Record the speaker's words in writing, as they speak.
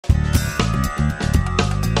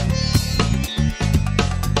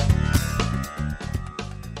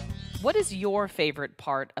What is your favorite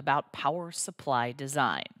part about power supply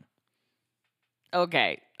design?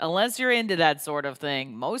 Okay, unless you're into that sort of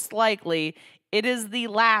thing, most likely it is the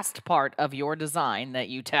last part of your design that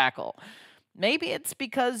you tackle. Maybe it's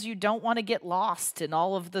because you don't want to get lost in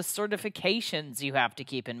all of the certifications you have to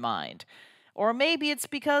keep in mind. Or maybe it's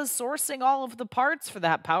because sourcing all of the parts for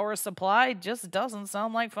that power supply just doesn't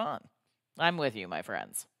sound like fun. I'm with you, my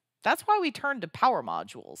friends. That's why we turn to power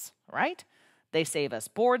modules, right? They save us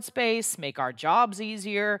board space, make our jobs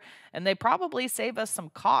easier, and they probably save us some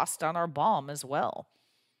cost on our BOM as well.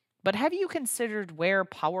 But have you considered where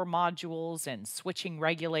power modules and switching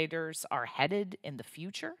regulators are headed in the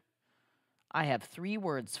future? I have 3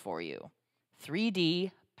 words for you: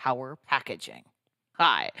 3D power packaging.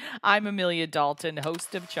 Hi, I'm Amelia Dalton,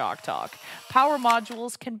 host of Chalk Talk. Power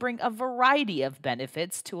modules can bring a variety of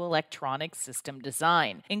benefits to electronic system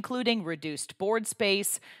design, including reduced board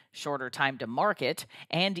space, shorter time to market,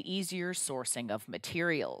 and easier sourcing of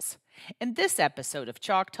materials. In this episode of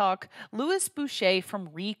Chalk Talk, Bouche from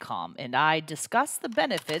RECOM and I discuss the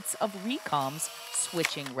benefits of RECOM's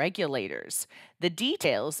switching regulators, the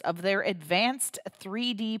details of their advanced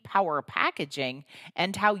 3D power packaging,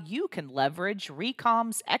 and how you can leverage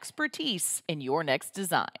RECOM's expertise in your next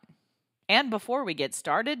design. And before we get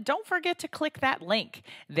started, don't forget to click that link.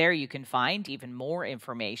 There you can find even more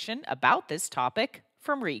information about this topic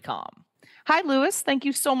from RECOM. Hi, Louis. Thank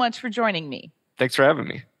you so much for joining me. Thanks for having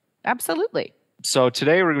me. Absolutely. So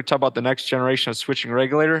today we're going to talk about the next generation of switching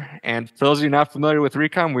regulator. And for those of you not familiar with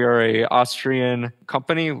RECOM, we are an Austrian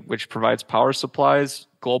company which provides power supplies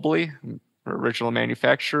globally. We're an original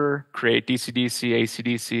manufacturer, create DC-DC,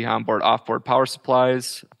 AC-DC, onboard, offboard power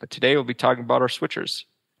supplies. But today we'll be talking about our switchers.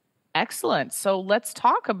 Excellent. So let's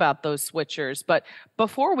talk about those switchers. But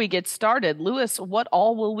before we get started, Louis, what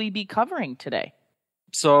all will we be covering today?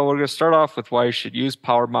 So we're going to start off with why you should use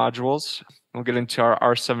power modules. We'll get into our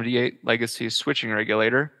R78 legacy switching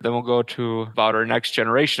regulator. Then we'll go to about our next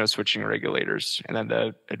generation of switching regulators, and then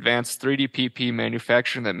the advanced 3D PP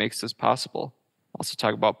manufacturing that makes this possible. Also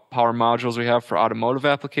talk about power modules we have for automotive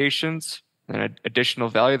applications and additional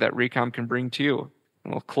value that RECOM can bring to you.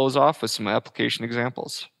 And we'll close off with some application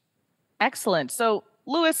examples. Excellent. So,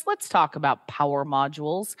 Louis, let's talk about power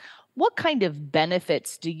modules. What kind of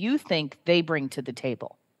benefits do you think they bring to the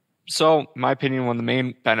table? So, in my opinion, one of the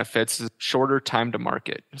main benefits is shorter time to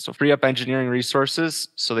market. So free up engineering resources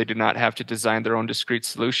so they do not have to design their own discrete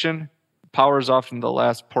solution. Power is often the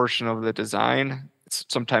last portion of the design. It's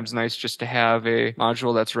sometimes nice just to have a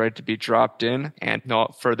module that's ready to be dropped in and no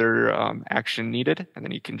further action needed, and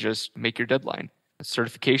then you can just make your deadline.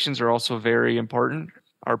 Certifications are also very important.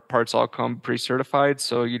 Our parts all come pre-certified,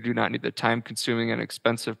 so you do not need the time-consuming and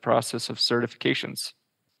expensive process of certifications.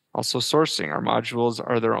 Also sourcing. Our modules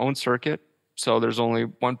are their own circuit, so there's only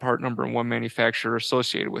one part number and one manufacturer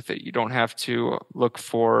associated with it. You don't have to look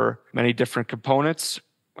for many different components,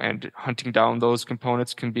 and hunting down those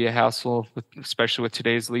components can be a hassle, especially with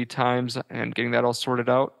today's lead times and getting that all sorted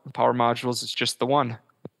out. Power modules is just the one.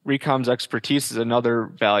 RECOM's expertise is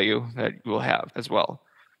another value that you will have as well.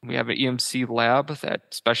 We have an EMC lab that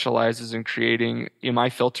specializes in creating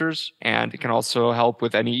EMI filters, and it can also help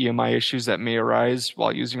with any EMI issues that may arise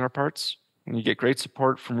while using our parts. And you get great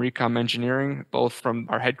support from RECOM engineering, both from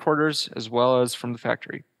our headquarters as well as from the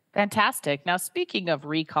factory. Fantastic. Now, speaking of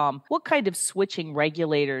RECOM, what kind of switching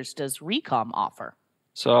regulators does RECOM offer?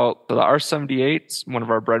 So the R78 is one of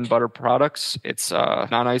our bread and butter products. It's a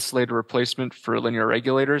non-isolated replacement for linear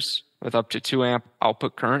regulators with up to 2 amp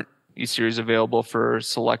output current. E-Series available for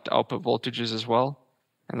select output voltages as well.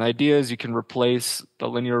 And the idea is you can replace the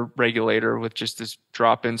linear regulator with just this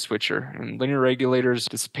drop-in switcher. And linear regulators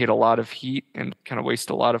dissipate a lot of heat and kind of waste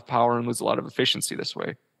a lot of power and lose a lot of efficiency this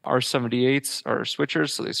way. R78s are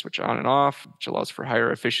switchers, so they switch on and off, which allows for higher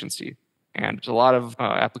efficiency. And there's a lot of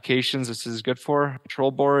applications this is good for: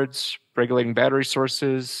 control boards, regulating battery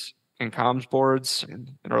sources, and comms boards.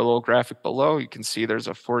 In our little graphic below, you can see there's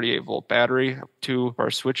a 48-volt battery, 2 of our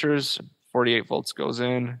switchers. 48 volts goes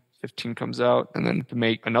in, 15 comes out, and then to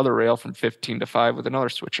make another rail from 15 to 5 with another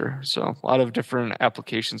switcher. So a lot of different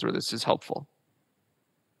applications where this is helpful.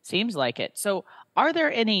 Seems like it. So are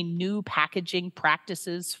there any new packaging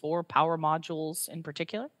practices for power modules in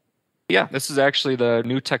particular? Yeah, this is actually the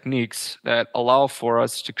new techniques that allow for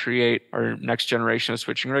us to create our next generation of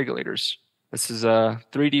switching regulators. This is a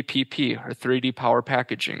 3D PP, or 3D power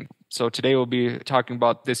packaging. So today we'll be talking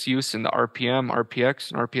about this use in the RPM,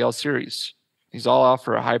 RPX, and RPL series. These all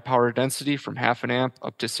offer a high power density from 0.5 amp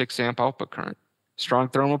up to 6 amp output current, strong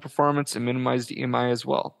thermal performance, and minimized EMI as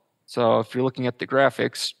well. So if you're looking at the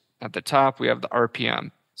graphics, at the top we have the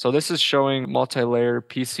RPM. So this is showing multi-layer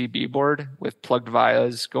PCB board with plugged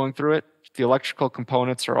vias going through it. The electrical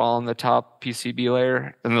components are all on the top PCB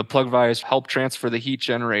layer, and the plug vias help transfer the heat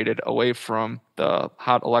generated away from the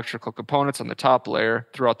hot electrical components on the top layer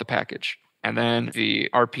throughout the package. And then the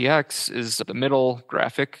RPX is the middle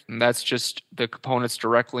graphic, and that's just the components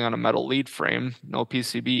directly on a metal lead frame, no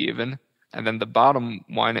PCB even. And then the bottom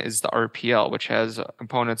one is the RPL, which has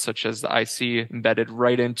components such as the IC embedded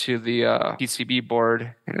right into the PCB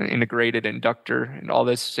board and an integrated inductor. And all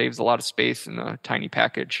this saves a lot of space in a tiny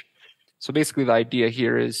package. So basically the idea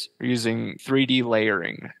here is we're using 3D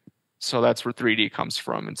layering. So that's where 3D comes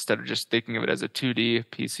from instead of just thinking of it as a 2D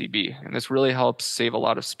PCB. And this really helps save a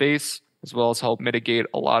lot of space as well as help mitigate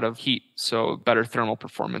a lot of heat. So better thermal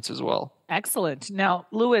performance as well. Excellent. Now,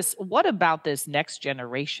 Louis, what about this next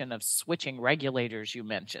generation of switching regulators you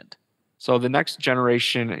mentioned? So the next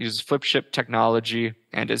generation uses flip chip technology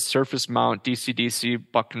and is surface mount DC-DC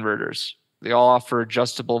buck converters. They all offer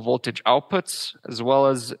adjustable voltage outputs as well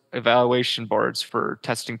as evaluation boards for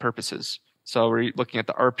testing purposes. So we're looking at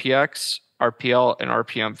the RPX, RPL, and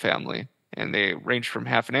RPM family, and they range from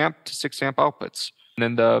 0.5 amp to 6 amp outputs. And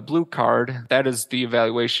then the blue card, that is the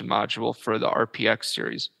evaluation module for the RPX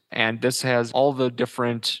series. And this has all the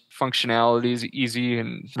different functionalities easy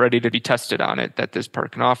and ready to be tested on it that this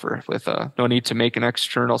part can offer with no need to make an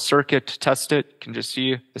external circuit to test it. You can just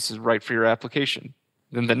see this is right for your application.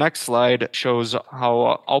 Then the next slide shows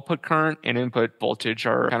how output current and input voltage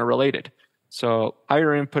are kind of related. So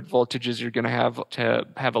higher input voltages, you're going to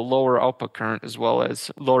have a lower output current, as well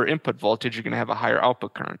as lower input voltage, you're going to have a higher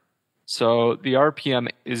output current. So the RPM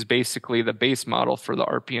is basically the base model for the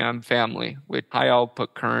RPM family with high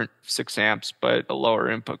output current, 6 amps, but a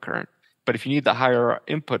lower input current. But if you need the higher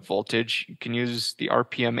input voltage, you can use the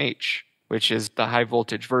RPMH, which is the high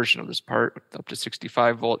voltage version of this part, up to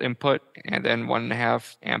 65 volt input and then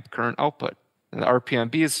 1.5 amp current output. And the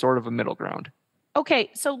RPMB is sort of a middle ground. Okay,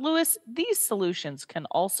 so Louis, these solutions can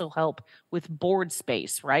also help with board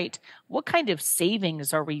space, right? What kind of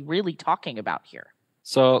savings are we really talking about here?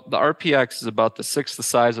 So the RPX is about the sixth the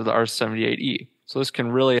size of the R78E. So this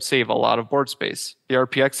can really save a lot of board space. The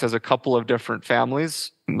RPX has a couple of different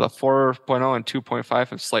families. The 4.0 and 2.5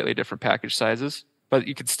 have slightly different package sizes, but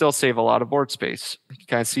you can still save a lot of board space. You can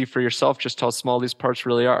kind of see for yourself just how small these parts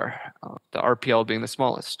really are, the RPL being the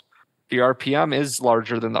smallest. The RPM is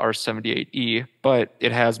larger than the R78E, but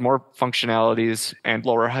it has more functionalities and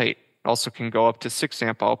lower height. It also can go up to 6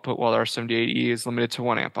 amp output, while the R78E is limited to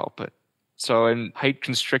 1 amp output. So in height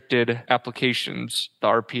constricted applications, the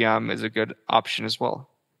RPM is a good option as well.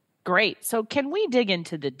 Great. So can we dig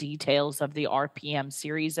into the details of the RPM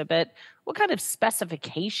series a bit? What kind of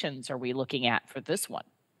specifications are we looking at for this one?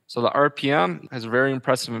 So the RPM has a very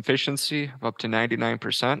impressive efficiency of up to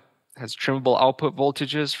 99%. Has trimmable output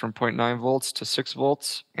voltages from 0.9 volts to 6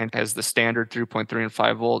 volts, and has the standard 3.3 and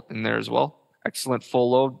 5 volt in there as well. Excellent full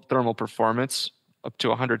load thermal performance, up to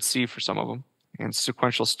 100 C for some of them, and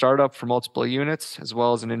sequential startup for multiple units, as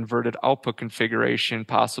well as an inverted output configuration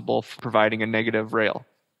possible for providing a negative rail.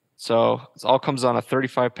 So this all comes on a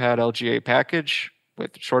 35 pad LGA package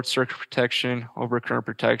with short circuit protection, overcurrent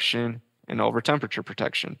protection, and over temperature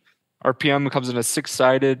protection. RPM comes in a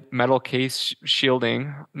 6-sided metal case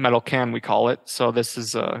shielding, metal can we call it. So this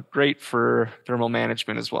is great for thermal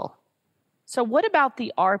management as well. So what about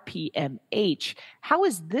the RPMH? How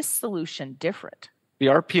is this solution different? The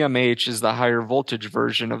RPMH is the higher voltage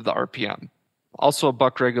version of the RPM. Also a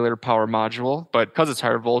buck regulator power module, but because it's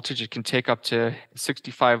higher voltage, it can take up to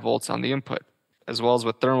 65 volts on the input, as well as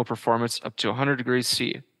with thermal performance up to 100 degrees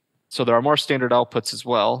C. So there are more standard outputs as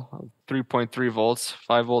well, 3.3 volts,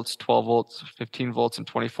 5 volts, 12 volts, 15 volts, and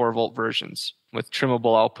 24 volt versions, with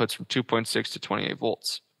trimmable outputs from 2.6 to 28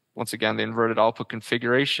 volts. Once again, the inverted output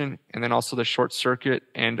configuration, and then also the short circuit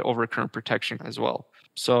and overcurrent protection as well.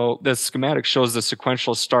 So the schematic shows the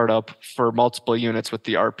sequential startup for multiple units with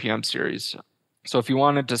the RPM series. So if you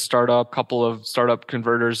wanted to start up a couple of startup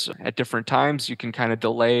converters at different times, you can kind of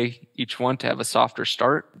delay each one to have a softer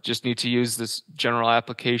start. Just need to use this general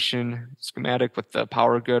application schematic with the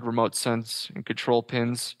power good, remote sense, and control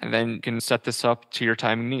pins, and then you can set this up to your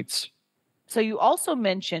timing needs. So you also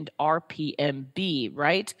mentioned RPMB,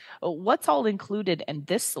 right? What's all included in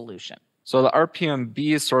this solution? So the RPMB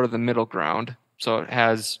is sort of the middle ground. So it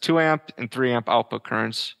has 2 amp and 3 amp output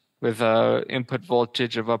currents, with input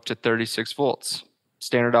voltage of up to 36 volts.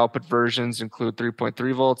 Standard output versions include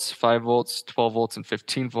 3.3 volts, 5 volts, 12 volts, and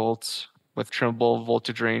 15 volts, with trimmable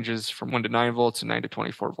voltage ranges from 1 to 9 volts and 9 to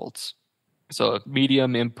 24 volts. So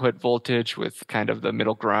medium input voltage with kind of the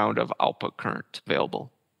middle ground of output current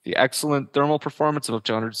available. The excellent thermal performance of up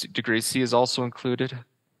to 100 degrees C is also included.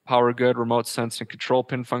 power good, remote sense and control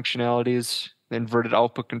pin functionalities, the inverted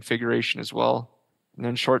output configuration as well, and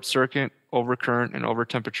then short circuit, overcurrent, and over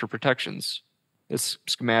temperature protections. This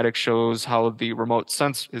schematic shows how the remote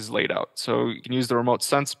sense is laid out. So you can use the remote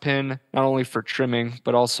sense pin not only for trimming,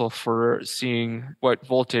 but also for seeing what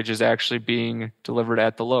voltage is actually being delivered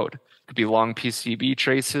at the load. It could be long PCB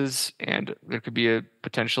traces, and there could be a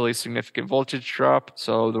potentially significant voltage drop.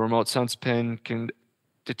 So the remote sense pin can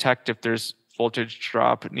detect if there's voltage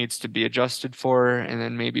drop it needs to be adjusted for, and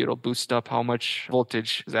then maybe it'll boost up how much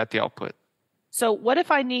voltage is at the output. So what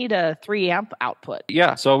if I need a 3 amp output?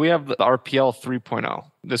 Yeah, so we have the RPL 3.0.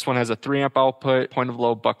 This one has a 3 amp output, point of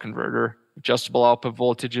load buck converter, adjustable output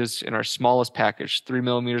voltages in our smallest package, 3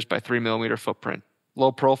 millimeters by 3 millimeter footprint.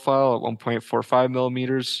 Low profile at 1.45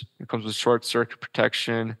 millimeters. It comes with short circuit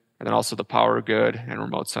protection, and then also the power good and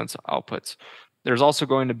remote sense outputs. There's also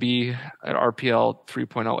going to be an RPL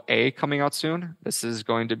 3.0A coming out soon. This is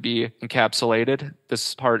going to be encapsulated.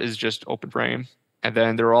 This part is just open frame. And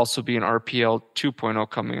then there will also be an RPL 2.0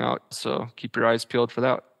 coming out, so keep your eyes peeled for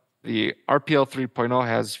that. The RPL 3.0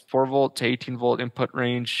 has 4 volt to 18 volt input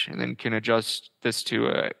range, and then can adjust this to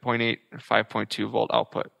a 0.8 and 5.2 volt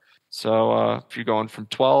output. So if you're going from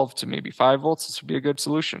 12 to maybe 5 volts, this would be a good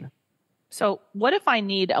solution. So what if I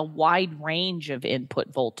need a wide range of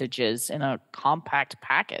input voltages in a compact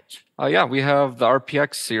package? Yeah, we have the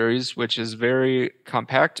RPX series, which is very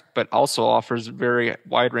compact, but also offers a very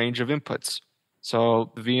wide range of inputs.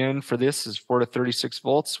 So the VN for this is 4 to 36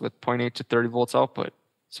 volts with 0.8 to 30 volts output.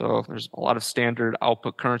 So there's a lot of standard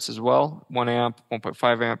output currents as well. 1 amp,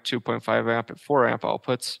 1.5 amp, 2.5 amp, and 4 amp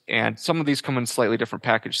outputs. And some of these come in slightly different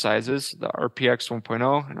package sizes. The RPX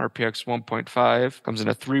 1.0 and RPX 1.5 comes in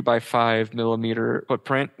a 3 by 5 millimeter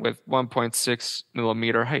footprint with 1.6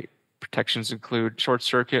 millimeter height. Protections include short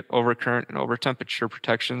circuit, overcurrent, and over temperature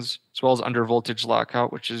protections, as well as under voltage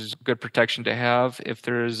lockout, which is good protection to have if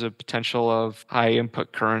there is a potential of high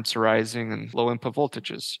input currents arising and low input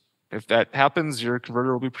voltages. If that happens, your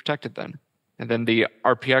converter will be protected then. And then the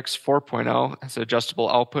RPX 4.0 has adjustable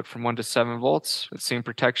output from 1 to 7 volts with same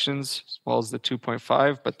protections as well as the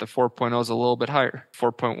 2.5, but the 4.0 is a little bit higher,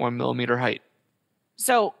 4.1 millimeter height.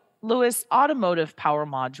 So Louis, automotive power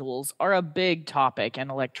modules are a big topic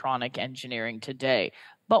in electronic engineering today.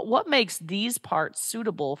 But what makes these parts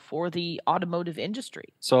suitable for the automotive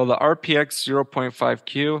industry? So the RPX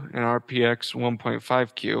 0.5Q and RPX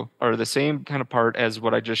 1.5Q are the same kind of part as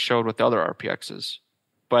what I just showed with the other RPXs.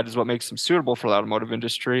 But is what makes them suitable for the automotive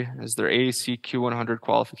industry is their AAC Q100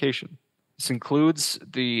 qualification. This includes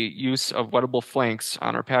the use of wettable flanks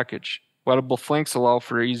on our package. Wettable flanks allow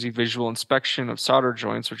for easy visual inspection of solder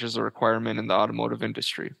joints, which is a requirement in the automotive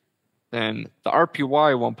industry. Then the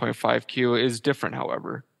RPY 1.5Q is different,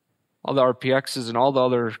 however. All the RPXs and all the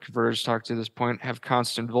other converters talked to this point have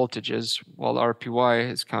constant voltages, while the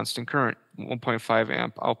RPY is constant current, 1.5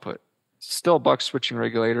 amp output. It's still a buck switching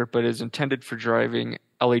regulator, but is intended for driving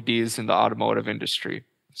LEDs in the automotive industry.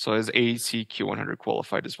 So it is AEC Q100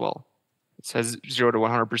 qualified as well. It says 0 to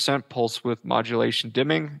 100% pulse width modulation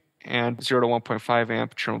dimming, and 0 to 1.5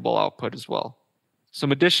 amp trimmable output as well.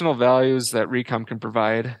 Some additional values that RECOM can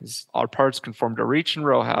provide is our parts conform to reach and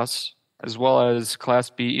row house, as well as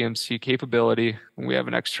Class B EMC capability when we have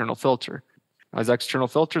an external filter. As external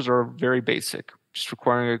filters are very basic, just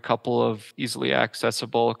requiring a couple of easily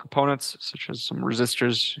accessible components, such as some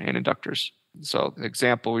resistors and inductors. So the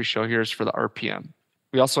example we show here is for the RPM.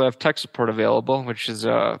 We also have tech support available, which is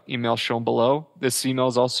an email shown below. This email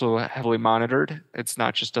is also heavily monitored. It's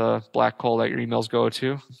not just a black hole that your emails go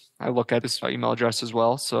to. I look at this email address as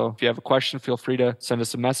well. So if you have a question, feel free to send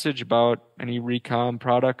us a message about any RECOM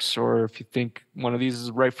products, or if you think one of these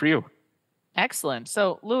is right for you. Excellent.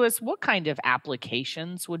 So, Louis, what kind of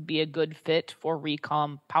applications would be a good fit for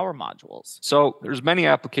RECOM power modules? So there's many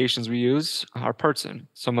applications we use our parts in.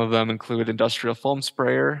 Some of them include industrial foam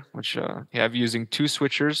sprayer, which you have using 2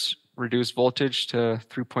 switchers, reduce voltage to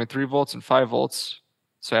 3.3 volts and 5 volts.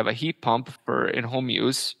 So I have a heat pump for in-home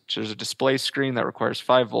use, which is a display screen that requires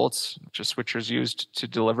 5 volts, which a switcher is used to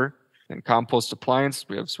deliver. And compost appliance,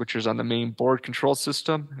 we have switchers on the main board control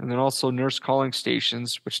system, and then also nurse calling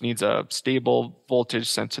stations, which needs a stable voltage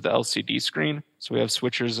sent to the LCD screen. So we have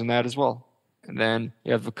switchers in that as well. And then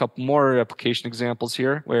we have a couple more application examples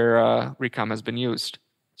here where RECOM has been used.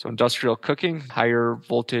 So industrial cooking, higher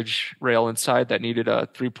voltage rail inside that needed a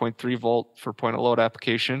 3.3 volt for point of load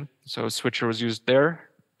application. So a switcher was used there.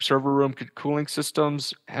 Server room cooling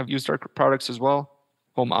systems have used our products as well.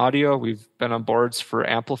 Home audio, we've been on boards for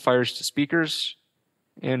amplifiers to speakers.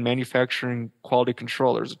 And manufacturing quality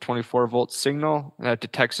control. There's a 24-volt signal that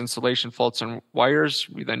detects insulation faults on wires.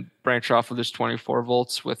 We then branch off of this 24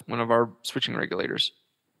 volts with one of our switching regulators.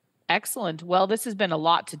 Excellent. Well, this has been a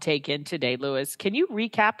lot to take in today, Lewis. Can you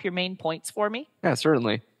recap your main points for me? Yeah,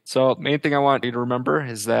 certainly. So main thing I want you to remember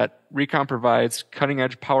is that RECOM provides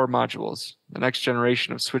cutting-edge power modules, the next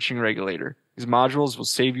generation of switching regulator. These modules will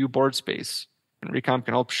save you board space, and RECOM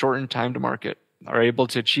can help shorten time to market. Are able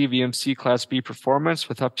to achieve EMC Class B performance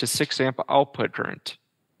with up to 6 amp output current.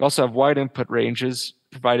 We also have wide input ranges,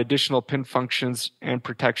 provide additional pin functions and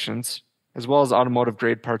protections, as well as automotive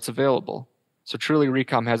grade parts available. So truly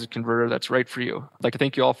RECOM has a converter that's right for you. I'd like to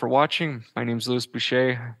thank you all for watching. My name is Louis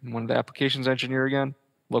Bouche. I'm one of the applications engineer again,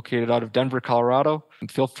 located out of Denver, Colorado.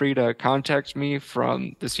 And feel free to contact me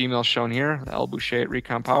from this email shown here,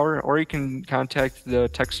 lbouche@recompower, or you can contact the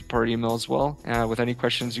tech support email as well with any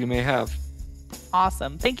questions you may have.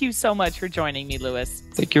 Awesome. Thank you so much for joining me, Lewis.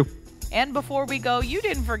 Thank you. And before we go, you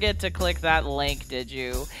didn't forget to click that link, did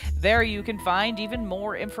you? There you can find even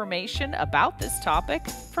more information about this topic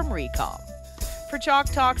from RECOM. For Chalk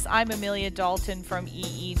Talks, I'm Amelia Dalton from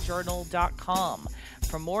eejournal.com.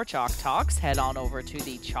 For more Chalk Talks, head on over to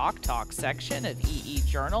the Chalk Talk section of EE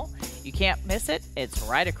Journal. You can't miss it, it's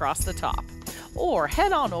right across the top. Or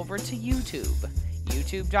head on over to YouTube,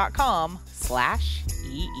 youtube.com/EE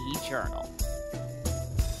Journal.